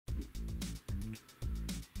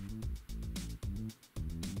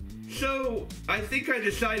So, I think I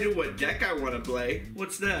decided what deck I want to play.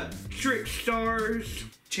 What's that? Trick Stars.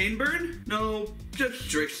 Chainburn? No, just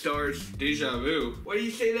Trick Stars. Deja vu. Why do you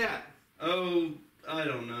say that? Oh, I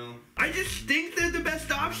don't know. I just think they're the best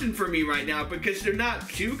option for me right now because they're not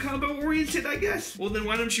too combo-oriented, I guess. Well, then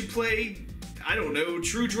why don't you play, I don't know,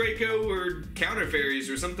 True Draco or Counter Fairies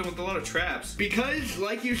or something with a lot of traps? Because,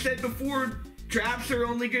 like you said before, traps are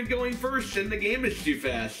only good going first and the game is too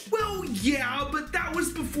fast. Well, yeah, but that was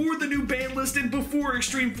before the new ban list and before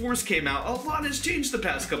Extreme Force came out. A lot has changed the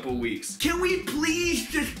past couple of weeks. Can we please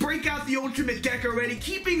just break out the ultimate deck already?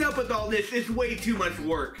 Keeping up with all this is way too much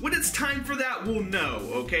work. When it's time for that, we'll know,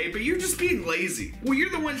 okay? But you're just being lazy. Well, you're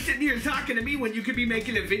the one sitting here talking to me when you could be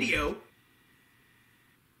making a video.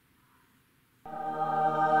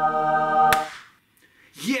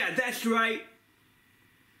 Yeah, that's right.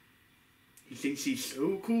 He thinks he's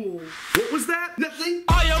so cool. What was that? Nothing.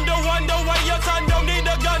 I am the one your son don't need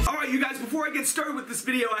a gun. Alright, you guys, before I get started with this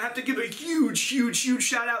video, I have to give a huge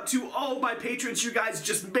shout out to all my patrons. You guys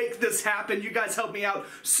just make this happen. You guys help me out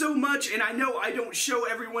so much, and I know I don't show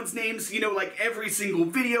everyone's names, you know, like every single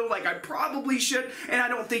video like I probably should, and I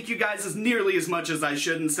don't thank you guys as nearly as much as I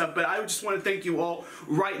should and stuff, but I just want to thank you all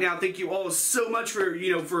right now. Thank you all so much for,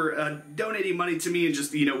 you know, for donating money to me and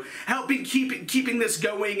just, you know, helping keeping this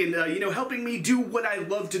going and, you know, helping me do what I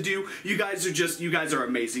love to do. You guys are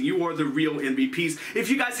amazing. You are the real MVPs. If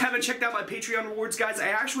you guys haven't checked out my Patreon rewards, guys, I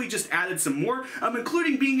actually just added some more,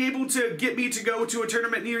 including being able to get me to go to a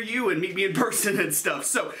tournament near you and meet me in person and stuff.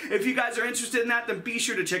 So if you guys are interested in that, then be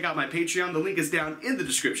sure to check out my Patreon. The link is down in the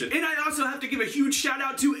description. And I also have to give a huge shout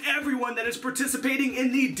out to everyone that is participating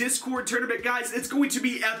in the Discord tournament, guys. It's going to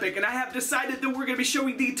be epic, and I have decided that we're going to be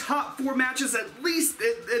showing the top 4 matches, at least,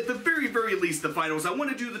 at the very least, the finals. I want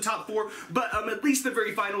to do the top 4, but at least the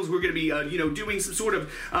very finals, we're going to be, you know, doing some sort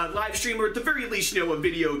of live stream, or at the very least, you know, a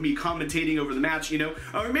video of me commentating over the match, you know,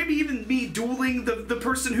 or maybe even me dueling the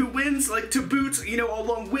person who wins, like, to boot, you know,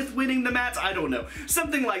 along with winning the match. I don't know.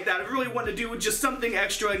 Something like that. I really want to do just something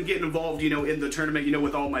extra and get involved, you know, in the tournament, you know,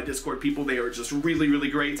 with all my Discord people. They are just really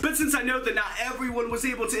great. But since I know that not everyone was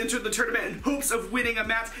able to enter the tournament in hopes of winning a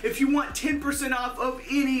match, if you want 10% off of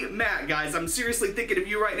any mat, guys, I'm seriously thinking of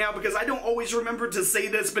you right now, because I don't always remember to say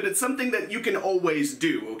this, but it's something that you can always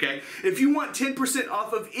do, okay? If you want 10%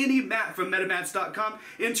 off of any mat from metamats.com,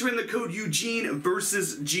 enter in the code Eugene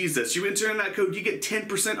versus Jesus. You enter in that code, you get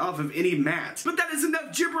 10% off of any mat. But that is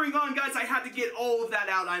enough gibbering on, guys. I had to get all of that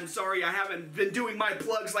out. I'm sorry. I haven't been doing my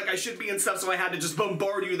plugs like I should be and stuff, so I had to just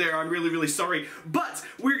bombard you there. I'm really sorry. But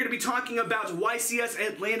we're going to be talking about YCS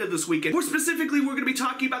Atlanta this weekend. More specifically, we're going to be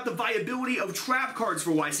talking about the viability of trap cards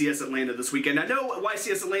for YCS Atlanta this weekend. I know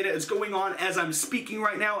YCS Atlanta is going on as I'm speaking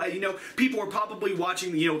right now. You know, people are probably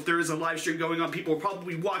watching, you know, if there is a live stream going on, people are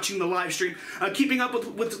probably watching the live stream, keeping up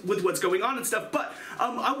with what's going on and stuff. But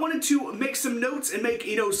I wanted to make some notes and make,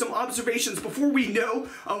 you know, some observations before we know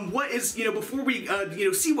what is, you know, before we, you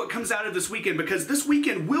know, see what comes out of this weekend, because this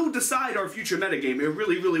weekend will decide our future metagame. It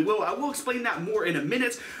really will. I will explain that more in a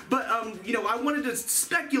minute, but, you know, I wanted to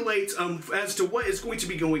speculate as to what is going to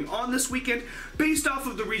be going on this weekend based off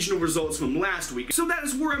of the regional results from last week. So that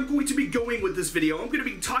is where I'm going to be going with this video. I'm going to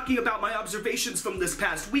be talking about my observations from this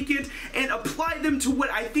past weekend and apply them to what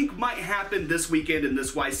I think might happen this weekend in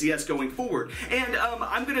this YCS going forward. And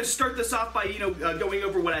I'm going to start this off by, you know, going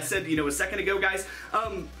over what I said, you know, a second ago, guys.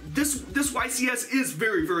 This YCS is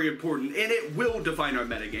very important, and it will define our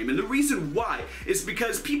metagame. And the reason why is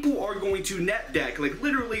because people are going to net deck, like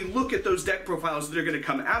literally look at those deck profiles that are going to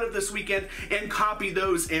come out of this weekend and copy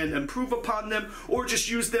those and improve upon them, or just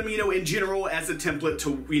use them, you know, in general as a template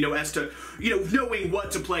to, you know, as to, you know, knowing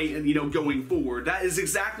what to play and, you know, going forward. That is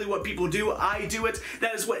exactly what people do. I do it.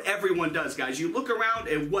 That is what everyone does, guys. You look around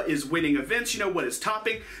at what is winning events, you know, what is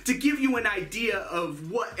topping, to give you an idea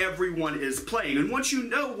of what everyone is playing. And once you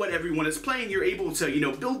know what everyone is playing, you're able to, you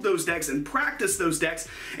know, build those decks and practice those decks,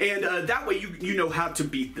 and that way you know how to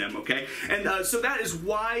beat them, okay? And so that is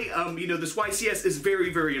why, you know, this YCS is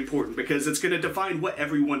very important, because it's going to define what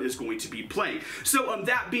everyone is going to be playing. So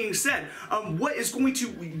that being said, what is going to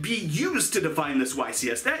be used to define this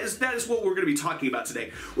YCS? That is what we're going to be talking about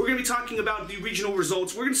today. We're going to be talking about the regional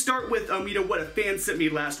results. We're going to start with, you know, what a fan sent me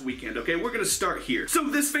last weekend, okay? We're going to start here. So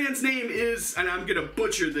this fan's name is, and I'm going to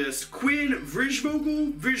butcher this, Quinn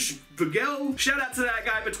Vrijvogel, Vigel. Shout out to that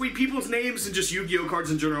guy. Between people's names and just Yu-Gi-Oh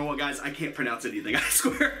cards in general, guys, I can't pronounce anything. I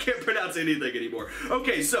swear I can't pronounce anything anymore.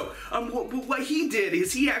 Okay, so what he did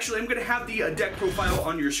is he actually, I'm gonna have the deck profile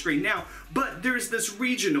on your screen now, but there's this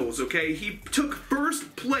regionals, okay? He took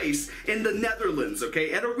first place in the Netherlands,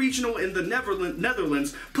 okay? At a regional in the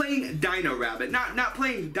Netherlands, playing Dino Rabbit. Not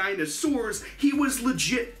playing dinosaurs, he was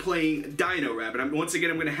legit playing Dino Rabbit. Once again,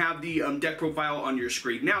 I'm gonna have the deck profile on your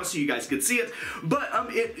screen now so you guys can see it, but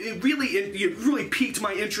it really piqued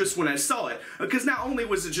my interest when I saw it, because not only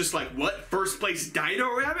was it just like, what, first place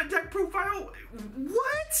Dino Rabbit deck profile?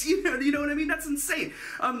 What? You know what I mean? That's insane.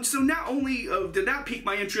 So not only did that pique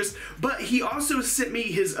my interest, but he also sent me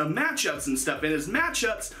his matchups and stuff, and his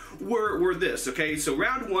matchups were this, okay? So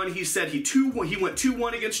round 1, he said he went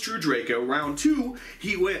 2-1 against True Draco. Round 2,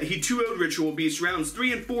 he 2-0'd Ritual Beast. Rounds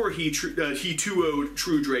 3 and 4, he 2-0'd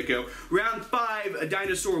True Draco. Round 5, a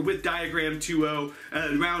Dinosaur with Diagram 2-0.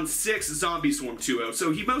 Round 6, Zombie Swarm 2-0.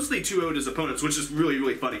 So he mostly 2-0'd his opponents, which is really,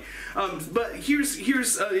 really funny. But here's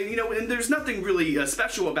you know, and there's nothing really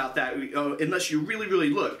special about that unless you really,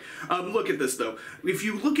 really look. Look at this though. If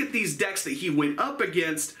you look at these decks that he went up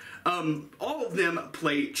against, all of them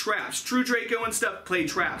play traps. True Draco and stuff play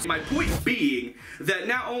traps. My point being that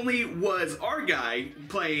not only was our guy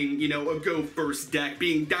playing, you know, a go first deck,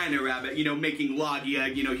 being Dino Rabbit, you know, making Logia,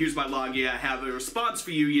 you know, here's my Logia, I have a response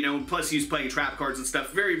for you, you know, plus he's playing trap cards and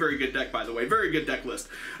stuff. Very, very good deck, by the way. Very good deck list.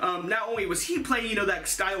 Not only was he playing, you know, that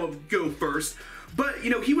style of go first, but, you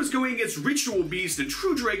know, he was going against Ritual Beast and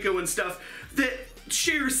True Draco and stuff that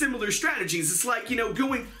share similar strategies. It's like, you know,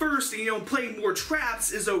 going first and, you know, playing more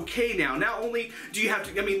traps is okay now. Not only do you have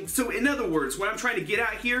to, I mean, so in other words, what I'm trying to get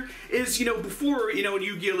at here is, you know, before, you know, in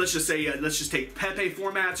Yu-Gi-Oh, let's just say, let's just take Pepe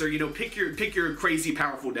formats, or, you know, pick your crazy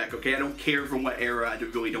powerful deck, okay? I don't care from what era, I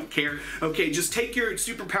really don't care. Okay, just take your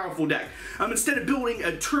super powerful deck. Instead of building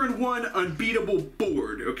a turn 1 unbeatable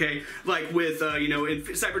board, okay? Like with, you know,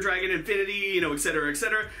 Cyber Dragon Infinity, you know, etc.,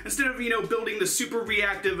 etc. Instead of, you know, building the super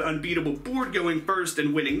reactive unbeatable board going first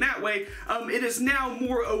and winning that way, it is now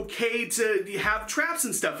more okay to have traps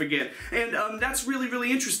and stuff again. And that's really,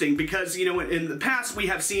 really interesting because, you know, in the past we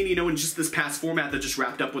have seen, you know, in just this past format that just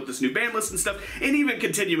wrapped up with this new ban list and stuff, and even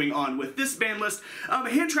continuing on with this ban list,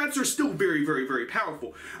 hand traps are still very, very, very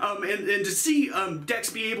powerful. And to see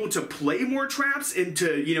decks be able to play more traps and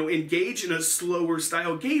to, you know, engage in a slower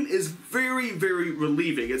style game is very, very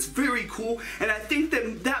relieving. It's very cool, and I think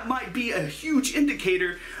that that might be a huge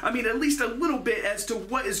indicator, I mean, at least a little bit, as to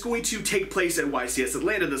what is going to take place at Ycs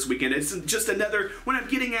Atlanta this weekend. It's just another, what I'm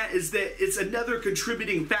getting at is that it's another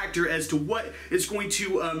contributing factor as to what is going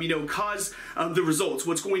to, you know, cause the results,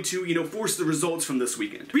 what's going to, you know, force the results from this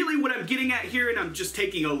weekend. Really what I'm getting at here, and I'm just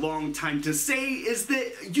taking a long time to say, is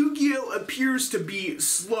that Yu-Gi-Oh appears to be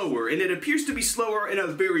slower, and it appears to be slower in a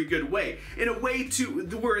very good way. In a way to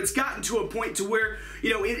where it's gotten to a point to where, you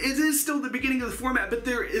know, it is still the beginning of the format, but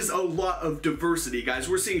there is a lot of diversity, guys.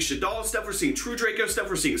 We're seeing Shadal stuff, we're seeing True Draco stuff,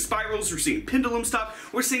 we're seeing Spirals, we're seeing Pendulum stuff,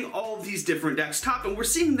 we're seeing all of these different decks top, and we're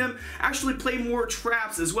seeing them actually play more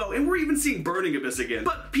traps as well, and we're even seeing Burning Abyss again.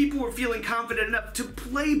 But people are feeling confident enough to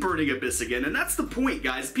play Burning Abyss again, and that's the point,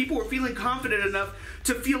 guys. People are feeling confident enough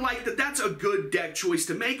to feel like that that's a good deck choice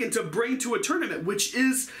to make and to bring to a tournament, which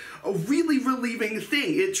is a really relieving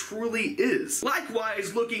thing. It truly is.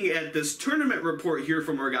 Likewise, looking at this tournament report here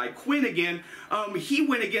from our guy Quinn again, he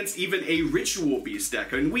went against even a Ritual Beast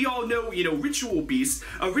deck, and we all know, you know, Ritual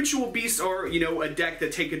Beasts are, you know, a deck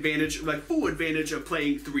that take advantage, like full advantage of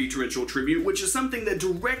playing 3 Torrential Tribute, which is something that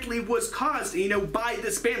directly was caused, you know, by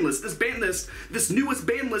this ban list. This ban list, this newest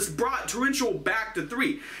ban list brought Torrential back to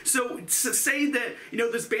 3. So to say that, you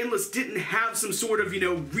know, this ban list didn't have some sort of, you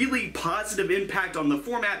know, really positive impact on the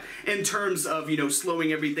format in terms of, you know,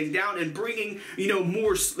 slowing everything down and bringing, you know,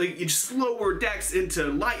 more slower decks into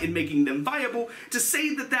light and making them viable, to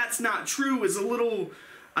say that that's not true is a little,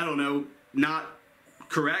 I don't know, not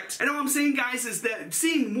correct. And all I'm saying, guys, is that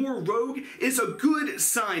seeing more Rogue is a good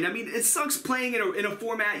sign. I mean, it sucks playing in a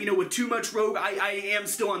format, you know, with too much Rogue. I am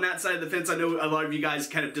still on that side of the fence. I know a lot of you guys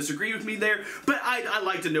kind of disagree with me there, but I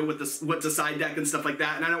like to know what to side deck and stuff like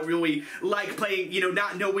that, and I don't really like playing, you know,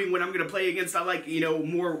 not knowing what I'm going to play against. I like, you know,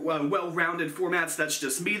 more well-rounded formats. That's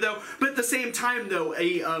just me, though. But at the same time, though,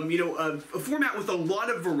 you know, a format with a lot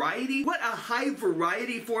of variety, what a high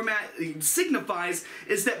variety format signifies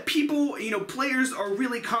is that people, you know, players are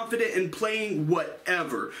really confident in playing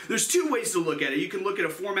whatever. There's two ways to look at it. You can look at a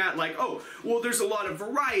format like, oh, well, there's a lot of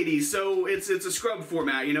variety, so it's a scrub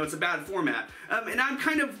format, you know, it's a bad format. And I'm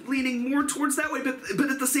kind of leaning more towards that way, but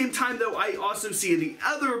at the same time, though, I also see the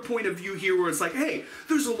other point of view here where it's like, hey,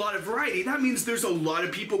 there's a lot of variety. That means there's a lot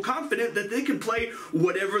of people confident that they can play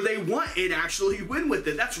whatever they want and actually win with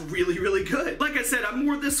it. That's really, really good. Like I said, I'm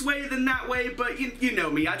more this way than that way, but you know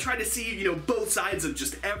me. I try to see, you know, both sides of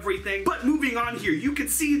just everything. But moving on here, you can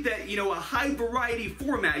see that, you know, a high variety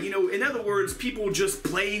format, you know, in other words, people just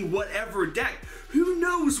playing whatever deck. Who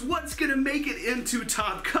knows what's gonna make it into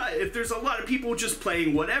Top Cut? If there's a lot of people just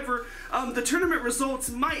playing whatever, the tournament results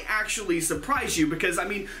might actually surprise you, because I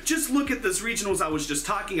mean, just look at this regionals I was just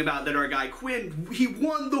talking about that our guy Quinn, he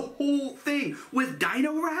won the whole thing with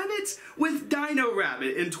Dino Rabbit? With Dino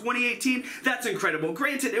Rabbit in 2018. That's incredible.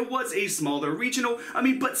 Granted, it was a smaller regional, I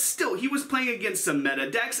mean, but still, he was playing against some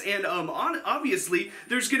meta decks, and obviously,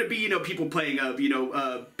 there's gonna be, you know, people playing,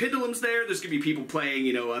 Pendulums there, there's gonna be people playing,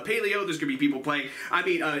 you know, Paleo, there's gonna be people playing,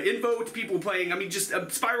 Invoked, people playing, I mean, just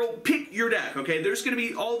Spiral, pick your deck, okay? There's gonna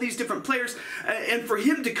be all these different players, and for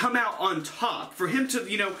him to come out on top, for him to,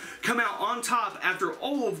 you know, come out on top after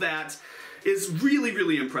all of that, is really,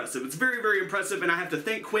 really impressive. It's very, very impressive, and I have to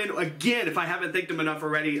thank Quinn again, if I haven't thanked him enough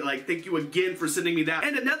already. Like, thank you again for sending me that.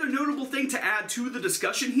 And another notable thing to add to the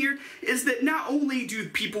discussion here is that not only do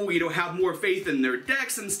people, you know, have more faith in their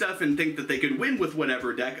decks and stuff and think that they can win with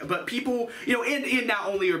whatever deck, but people, you know, and not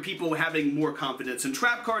only are people having more confidence in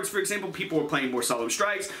trap cards, for example, people are playing more Solemn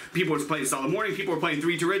Strikes, people are playing Solemn Warning, people are playing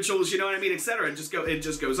 3 Torrentials, you know what I mean, etc. It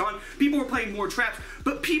just goes on. People are playing more traps,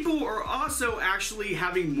 but people are also actually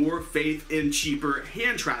having more faith in cheaper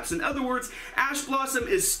hand traps. In other words, Ash Blossom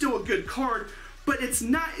is still a good card, but it's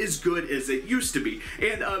not as good as it used to be.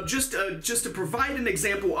 And just to provide an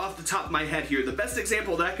example off the top of my head here, the best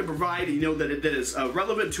example that I can provide, you know, that is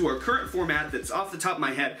relevant to our current format, that's off the top of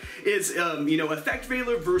my head, is you know, Effect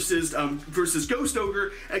Veiler versus Ghost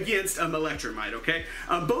Ogre against Electromite. Okay,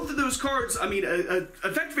 both of those cards, I mean,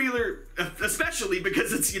 Effect Veiler, especially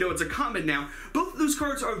because it's, you know, it's a common now. Both of those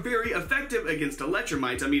cards are very effective against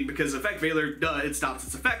Electromite. I mean, because Effect Veiler, it stops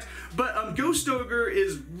its effect, but Ghost Ogre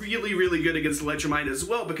is really, really good against Electromite as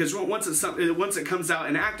well, because once it comes out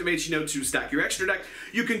and activates, you know, to stack your extra deck,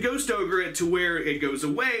 you can Ghost Ogre it to where it goes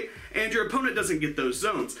away, and your opponent doesn't get those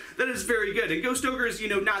zones. That is very good. And Ghost Ogre is, you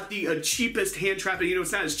know, not the cheapest hand trap, you know,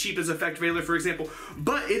 it's not as cheap as Effect Veiler, for example,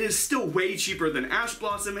 but it is still way cheaper than Ash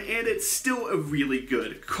Blossom, and it's still a really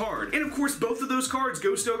good card. And of course, both of those cards,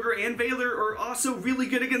 Ghost Ogre and Veiler, are also really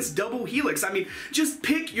good against Double Helix. I mean, just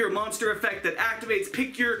pick your monster effect that activates,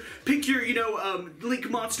 pick your you know, Link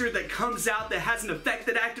monster that comes out that has an effect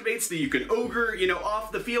that activates that you can Ogre, you know,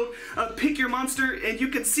 off the field. Pick your monster, and you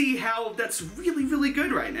can see how that's really, really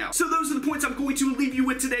good right now. So those are the points I'm going to leave you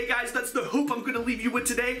with today, guys. That's the hope I'm going to leave you with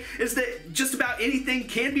today, is that just about anything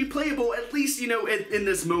can be playable, at least, you know, in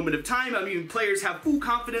this moment of time. I mean, players have full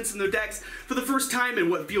confidence in their decks for the first time in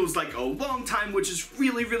what feels like a long time, which is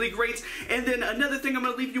really, really great. And then another thing I'm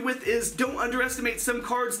going to leave you with is don't underestimate some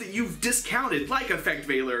cards that you've discounted, like Effect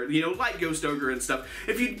Veiler, you know, like Ghost Ogre and stuff.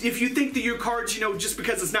 If you think that your cards, you know, just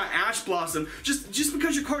because it's not Ash Blossom, just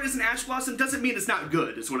because your card isn't Ash Blossom doesn't mean it's not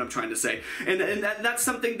good, is what I'm trying to say. And that's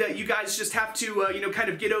something that you guys just have to, you know, kind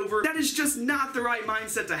of get over. That is just not the right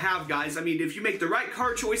mindset to have, guys. I mean, if you make the right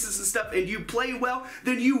card choices and stuff and you play well,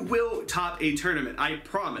 then you will top a tournament. I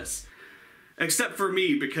promise. Except for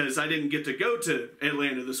me, because I didn't get to go to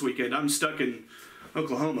Atlanta this weekend. I'm stuck in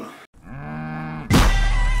Oklahoma.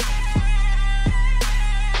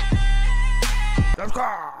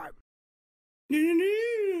 Subscribe!